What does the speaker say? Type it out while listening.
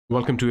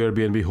Welcome to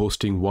Airbnb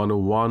Hosting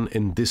 101.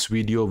 In this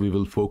video, we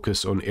will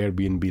focus on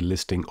Airbnb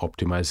listing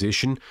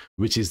optimization,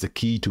 which is the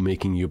key to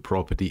making your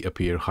property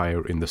appear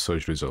higher in the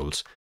search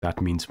results. That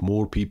means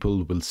more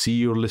people will see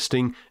your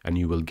listing and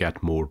you will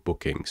get more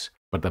bookings.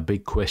 But the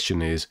big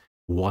question is,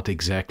 what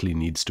exactly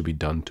needs to be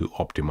done to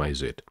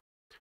optimize it?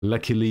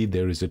 Luckily,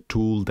 there is a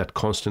tool that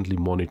constantly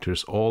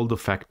monitors all the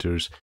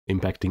factors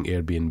impacting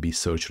Airbnb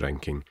search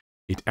ranking.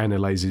 It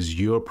analyzes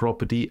your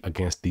property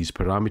against these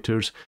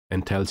parameters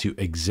and tells you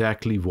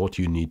exactly what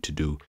you need to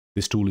do.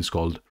 This tool is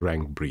called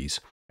RankBreeze.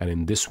 And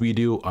in this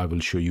video, I will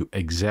show you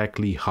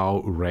exactly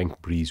how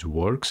RankBreeze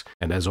works.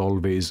 And as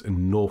always,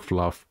 no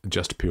fluff,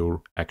 just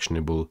pure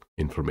actionable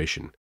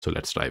information. So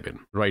let's dive in.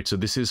 Right, so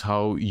this is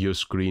how your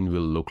screen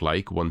will look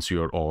like once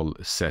you're all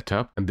set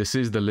up. And this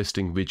is the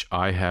listing which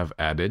I have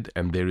added,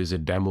 and there is a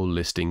demo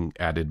listing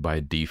added by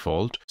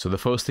default. So the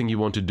first thing you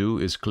want to do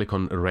is click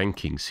on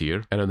rankings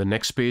here. And on the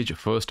next page,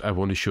 first I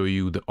want to show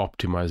you the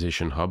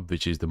optimization hub,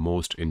 which is the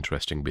most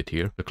interesting bit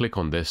here. So click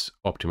on this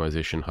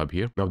optimization hub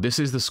here. Now this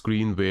is the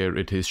screen where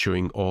it is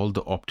showing all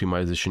the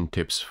optimization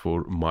tips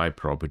for my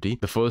property.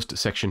 The first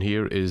section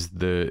here is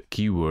the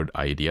keyword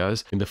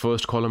ideas. In the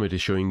first column, it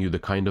is showing you the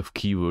kind of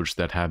keywords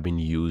that have been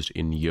used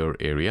in your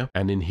area,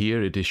 and in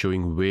here it is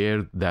showing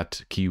where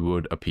that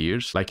keyword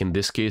appears. Like in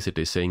this case, it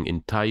is saying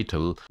in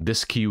title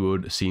this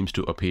keyword seems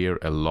to appear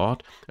a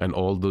lot, and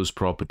all those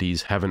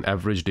properties have an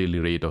average daily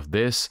rate of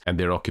this and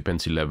their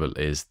occupancy level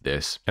is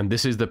this, and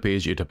this is the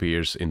page it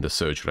appears in the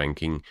search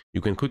ranking.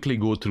 You can quickly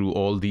go through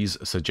all these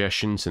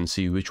suggestions and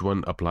see which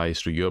one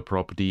applies to your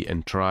property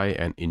and try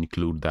and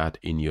include that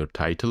in your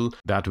title.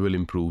 That will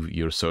improve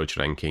your search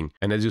ranking.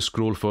 And as you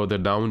scroll further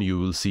down, you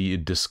will see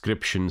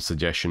description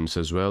suggestions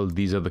as well.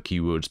 These are the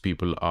keywords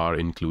people are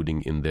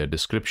including in their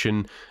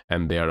description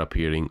and they are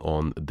appearing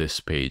on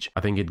this page.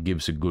 I think it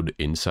gives a good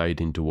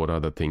insight into what are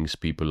the things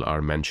people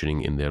are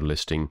mentioning in their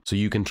listing. So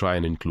you can try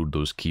and include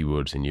those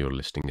keywords in your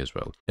listing as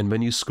well. And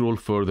when you scroll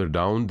further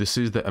down, this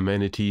is the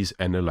amenities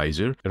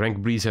analyzer.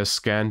 RankBreeze has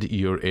scanned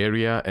your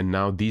area and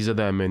now these are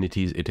the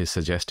amenities it is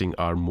suggesting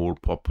are more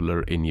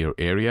popular in your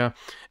area.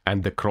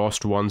 And the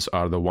crossed ones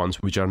are the ones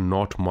which are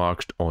not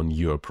marked on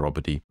your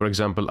property. For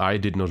example, I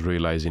did not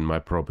realize in my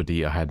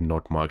property I had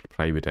not marked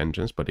private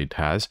entrance, but it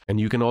has. And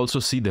you can also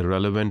see the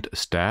relevant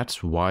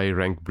stats, why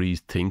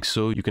RankBreeze thinks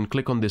so. You can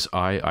click on this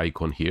eye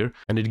icon here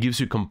and it gives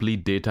you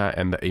complete data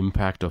and the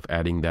impact of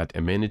adding that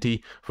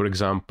amenity. For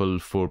example,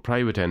 for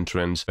private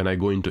entrance, when I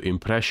go into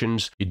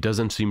impressions, it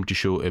doesn't seem to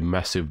show a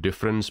massive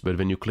difference, but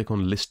when you click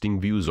on listing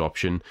views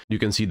option, you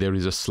can see there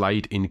is a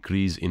slight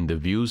increase in the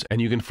views,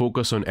 and you can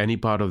focus on any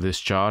part of this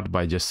chart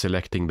by just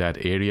selecting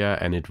that area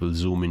and it will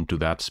zoom into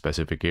that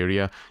specific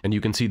area, and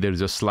you can see there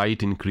is a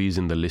slight increase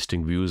in the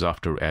listing views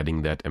after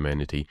adding that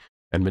amenity.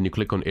 And when you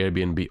click on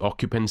Airbnb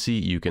occupancy,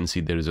 you can see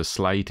there is a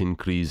slight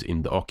increase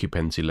in the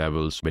occupancy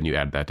levels when you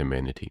add that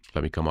amenity.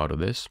 Let me come out of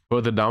this.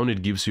 Further down,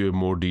 it gives you a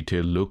more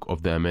detailed look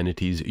of the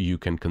amenities you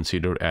can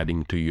consider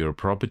adding to your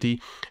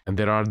property. And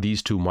there are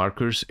these two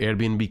markers.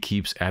 Airbnb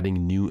keeps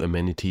adding new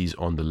amenities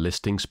on the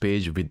listings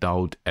page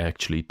without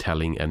actually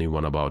telling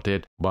anyone about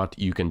it. But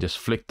you can just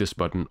flick this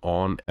button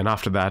on, and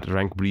after that,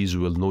 RankBreeze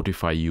will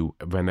notify you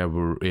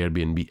whenever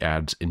Airbnb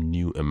adds a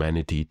new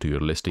amenity to your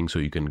listing, so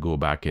you can go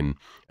back in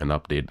and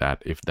update that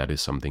if that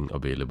is something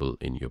available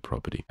in your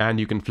property. And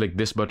you can flick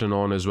this button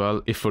on as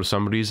well if for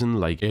some reason,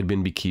 like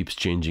Airbnb keeps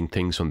changing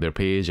things on their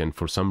page, and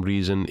for some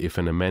reason if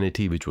an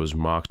amenity which was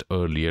marked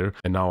earlier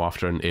and now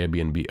after an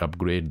Airbnb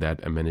upgrade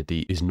that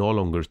amenity is no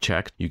longer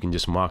checked, you can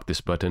just mark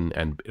this button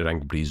and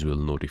RankBreeze will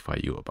notify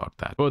you about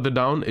that. Further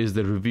down is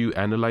the review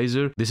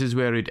analyzer. This is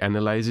where it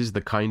analyzes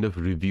the kind of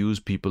reviews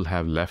people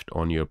have left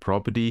on your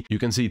property. You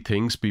can see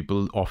things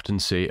people often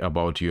say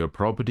about your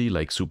property,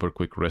 like super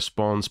quick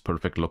response,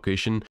 perfect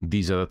location.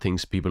 These are the things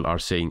people are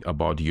saying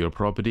about your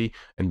property.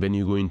 And when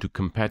you go into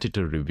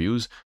competitor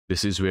reviews,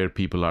 this is where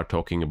people are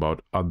talking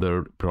about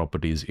other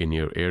properties in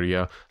your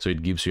area. So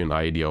it gives you an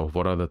idea of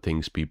what are the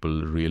things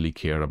people really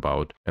care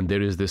about. And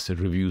there is this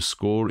review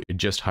score. It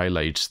just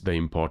highlights the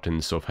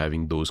importance of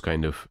having those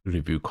kind of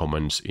review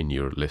comments in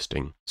your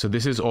listing. So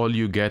this is all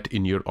you get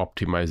in your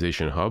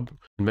optimization hub.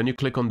 And when you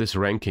click on this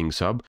rankings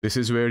hub, this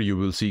is where you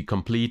will see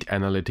complete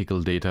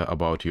analytical data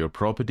about your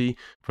property.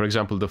 For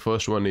example, the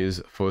first one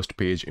is first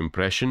page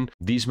impression.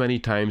 These many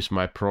times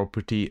my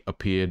property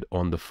appeared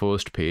on the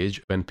first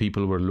page when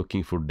people were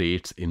looking for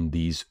dates in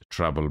these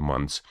travel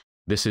months.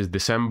 This is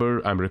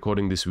December. I'm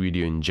recording this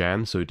video in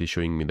Jan, so it is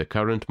showing me the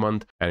current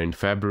month. And in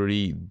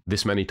February,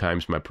 this many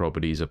times my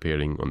property is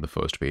appearing on the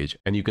first page.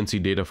 And you can see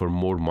data for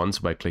more months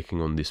by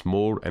clicking on this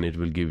more, and it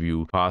will give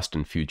you past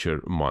and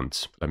future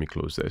months. Let me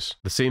close this.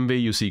 The same way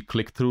you see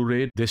click-through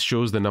rate. This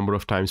shows the number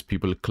of times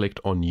people clicked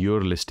on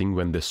your listing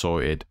when they saw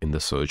it in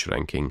the search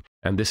ranking.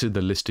 And this is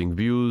the listing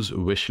views,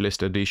 wish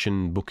list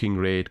addition, booking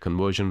rate,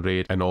 conversion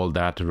rate, and all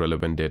that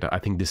relevant data. I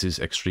think this is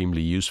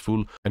extremely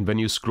useful. And when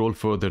you scroll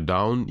further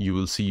down, you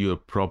will see your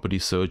property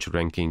search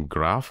ranking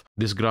graph.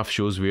 This graph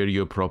shows where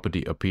your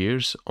property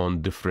appears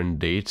on different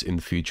dates in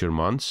future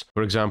months.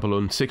 For example,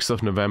 on 6th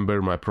of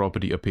November, my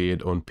property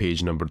appeared on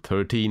page number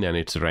 13 and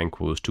its rank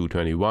was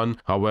 221.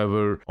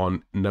 However,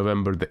 on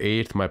November the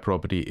 8th, my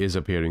property is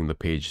appearing on the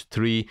page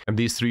 3. And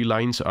these 3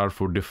 lines are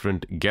for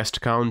different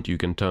guest count. You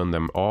can turn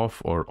them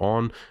off or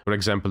on. For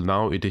example,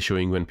 now it is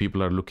showing when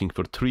people are looking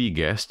for 3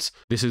 guests.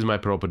 This is my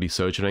property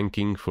search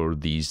ranking for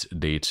these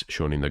dates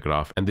shown in the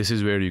graph. And this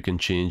is where you can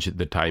change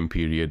the time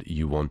period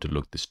you want to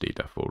look this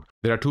data for.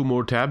 There are 2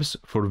 more tabs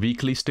for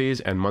weekly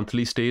stays and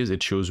monthly stays.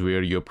 It shows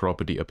where your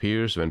property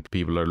appears when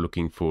people are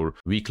looking for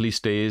weekly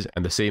stays,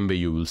 and the same way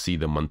you will see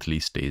the monthly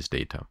stays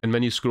data. And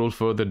when you scroll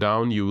further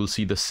down, you will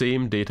see the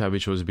same data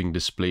which was being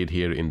displayed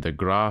here in the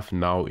graph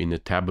now in a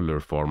tabular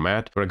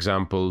format. For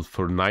example,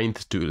 for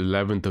 9th to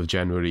 11th of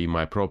January,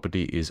 my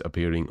property is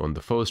appearing on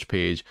the first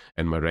page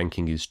and my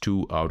ranking is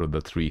 2 out of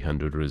the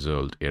 300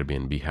 result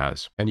Airbnb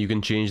has. And you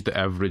can change the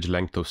average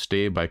length of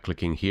stay by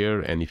clicking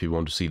here, and if you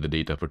want to see the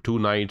data for 2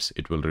 nights,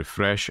 it will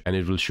refresh and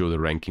it will show the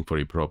ranking for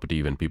your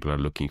property when people are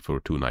looking for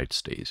 2-night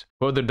stays.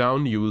 Further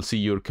down, you will see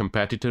your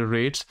competitor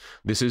rates.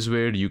 This is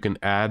where you can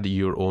add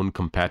your own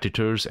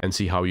competitors and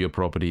see how your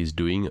property is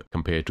doing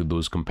compared to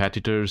those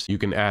competitors. You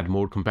can add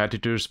more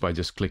competitors by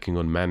just clicking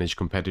on Manage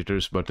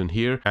Competitors button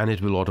here, and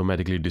it will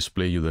automatically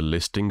display you the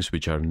listings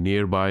which are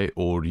nearby,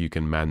 or you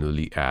can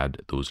manually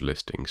add those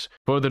listings.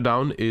 Further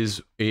down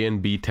is A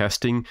and B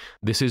testing.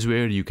 This is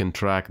where you can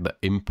track the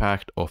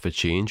impact of a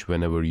change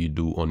whenever you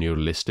do on your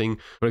listing.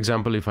 For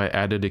example, if I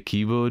added a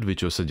keyword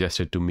which was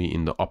suggested to me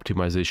in the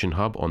optimization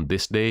hub on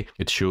this day,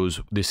 it shows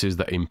this is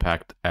the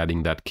impact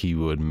adding that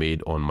keyword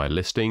made on my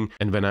listing.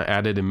 And when I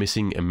added a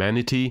missing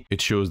amenity,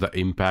 it shows the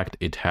impact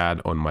it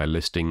had on my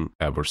listing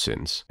ever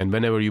since. And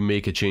whenever you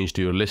make a change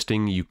to your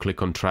listing, you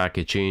click on track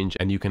a change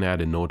and you can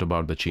add a note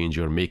about the change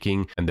you're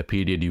making and the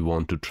period you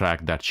want to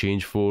track that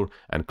change for,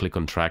 and click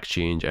on track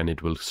change and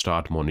it will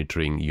start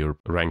monitoring your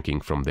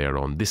ranking from there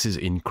on. This is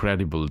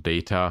incredible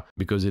data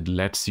because it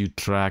lets you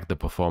track the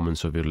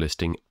performance of your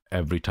listing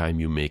every time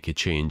you make a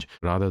change.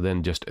 Rather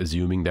than just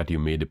assuming that you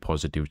made a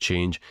positive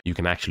change, you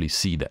can actually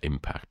see the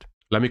impact.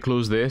 Let me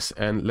close this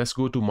and let's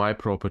go to My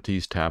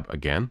Properties tab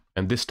again.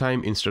 And this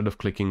time, instead of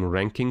clicking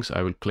Rankings,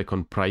 I will click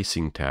on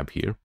Pricing tab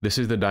here. This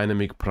is the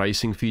dynamic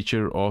pricing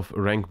feature of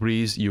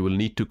RankBreeze. You will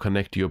need to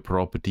connect your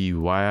property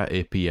via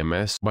a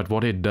PMS, but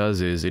what it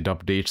does is it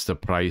updates the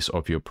price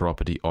of your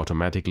property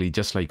automatically,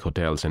 just like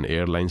hotels and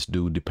airlines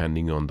do,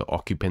 depending on the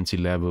occupancy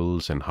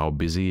levels and how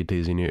busy it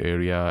is in your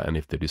area and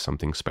if there is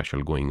something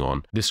special going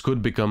on. This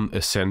could become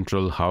a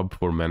central hub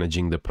for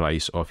managing the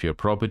price of your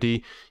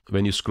property.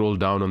 When you scroll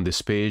down on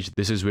this page,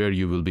 this is where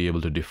you will be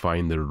able to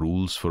define the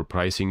rules for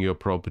pricing your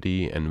property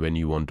and when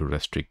you want to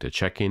restrict a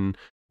check-in,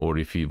 or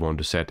if you want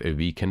to set a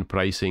weekend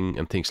pricing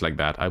and things like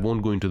that. I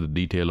won't go into the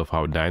detail of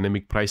how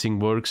dynamic pricing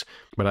works,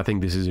 but I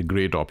think this is a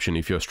great option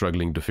if you're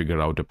struggling to figure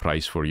out a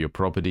price for your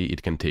property.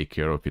 It can take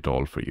care of it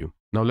all for you.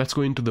 Now let's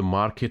go into the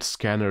Market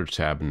Scanner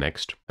tab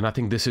next. And I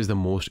think this is the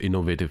most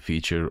innovative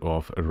feature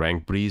of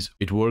RankBreeze.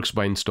 It works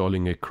by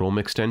installing a Chrome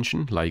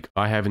extension. Like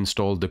I have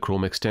installed the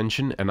Chrome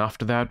extension, and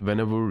after that,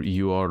 whenever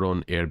you are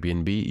on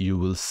Airbnb, you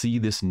will see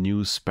this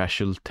new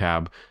special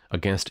tab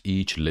against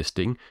each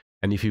listing.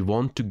 And if you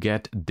want to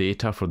get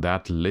data for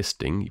that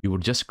listing, you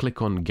would just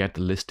click on Get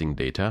Listing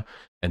Data.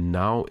 And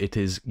now it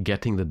is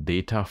getting the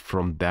data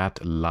from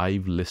that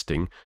live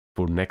listing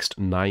for next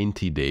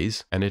 90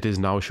 days. And it is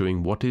now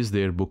showing what is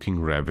their booking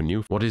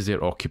revenue, what is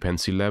their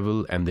occupancy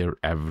level, and their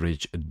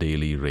average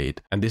daily rate.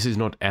 And this is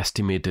not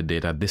estimated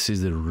data. This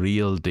is the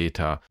real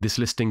data. This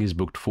listing is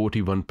booked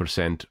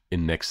 41%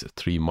 in next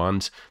 3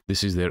 months.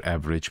 This is their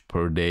average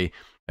per day.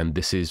 And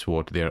this is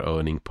what they're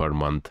earning per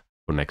month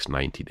for next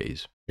 90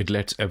 days. It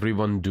lets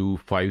everyone do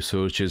 5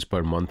 searches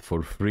per month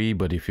for free,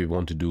 but if you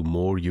want to do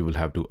more, you will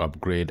have to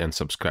upgrade and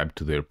subscribe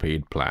to their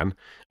paid plan.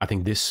 I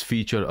think this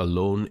feature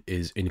alone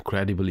is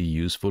incredibly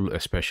useful,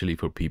 especially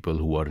for people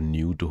who are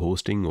new to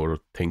hosting or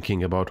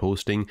thinking about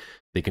hosting.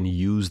 They can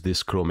use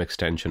this Chrome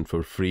extension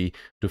for free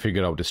to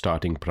figure out a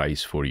starting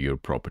price for your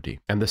property.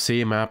 And the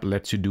same app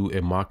lets you do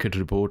a market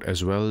report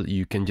as well.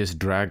 You can just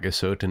drag a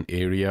certain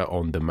area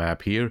on the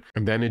map here,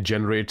 and then it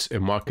generates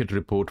a market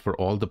report for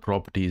all the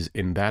properties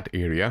in that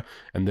area.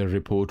 And the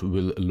report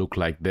will look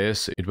like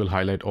this. It will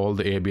highlight all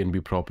the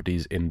Airbnb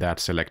properties in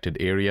that selected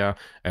area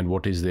and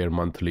what is their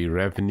monthly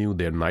revenue,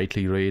 their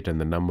nightly rate,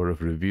 and the number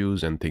of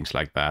reviews and things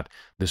like that.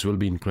 This will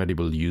be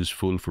incredibly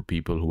useful for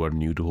people who are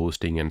new to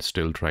hosting and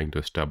still trying to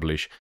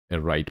establish a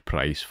right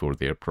price for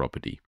their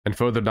property. And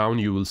further down,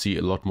 you will see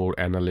a lot more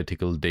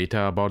analytical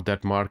data about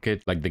that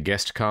market, like the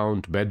guest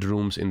count,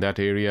 bedrooms in that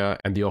area,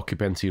 and the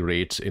occupancy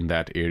rates in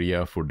that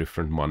area for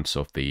different months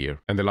of the year.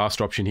 And the last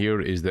option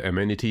here is the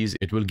amenities.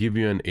 It will give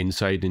you an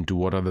insight into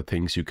what are the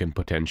things you can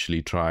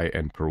potentially try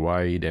and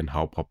provide and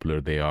how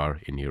popular they are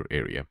in your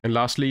area. And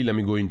lastly, let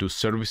me go into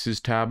services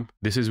tab.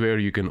 This is where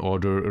you can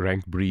order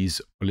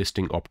RankBreeze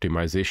listing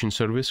optimization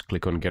service.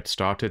 Click on get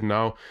started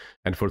now.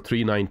 And for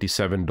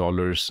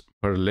 $397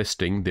 per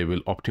listing, they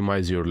will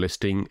optimize your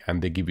listing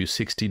and they give you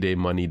 60-day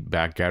money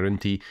back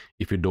guarantee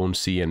if you don't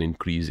see an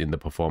increase in the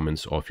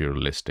performance of your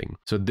listing.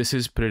 So this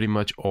is pretty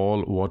much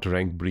all what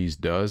RankBreeze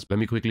does. Let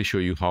me quickly show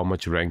you how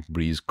much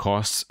RankBreeze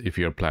costs if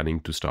you're planning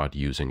to start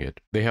using it.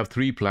 They have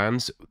 3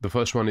 plans. The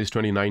first one is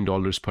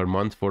 $29 per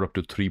month for up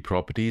to 3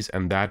 properties,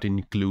 and that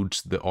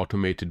includes the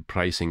automated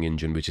pricing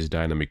engine, which is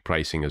dynamic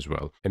pricing as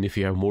well. And if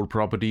you have more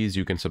properties,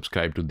 you can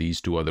subscribe to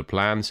these 2 other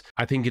plans.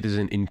 I think it is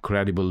an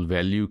incredible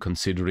value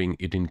considering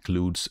it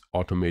includes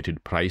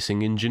automated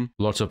pricing engine.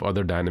 Lots of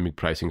other dynamic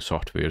pricing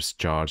softwares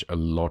charge a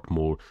lot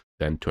more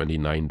than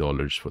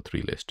 $29 for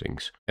 3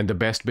 listings. And the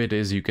best bit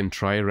is you can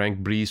try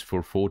RankBreeze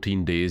for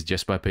 14 days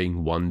just by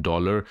paying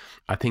 $1.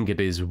 I think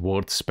it is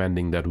worth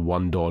spending that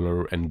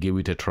 $1 and give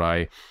it a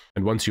try.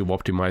 And once you've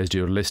optimized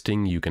your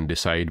listing, you can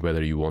decide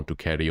whether you want to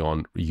carry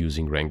on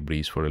using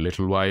RankBreeze for a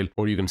little while,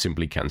 or you can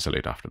simply cancel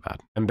it after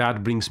that. And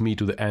that brings me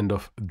to the end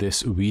of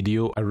this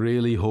video. I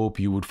really hope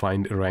you would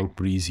find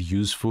RankBreeze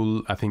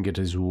useful. I think it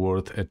is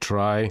worth a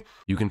try.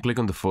 You can click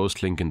on the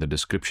first link in the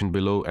description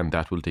below, and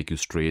that will take you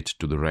straight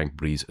to the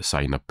RankBreeze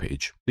sign up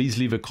page. Please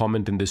leave a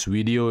comment in this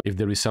video if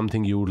there is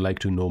something you would like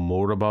to know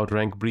more about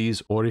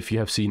RankBreeze, or if you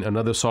have seen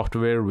another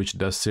software which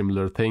does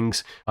similar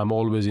things. I'm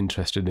always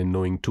interested in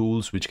knowing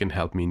tools which can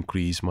help me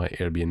increase my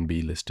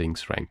Airbnb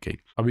listings ranking.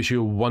 I wish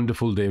you a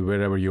wonderful day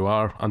wherever you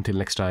are. Until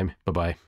next time, bye-bye.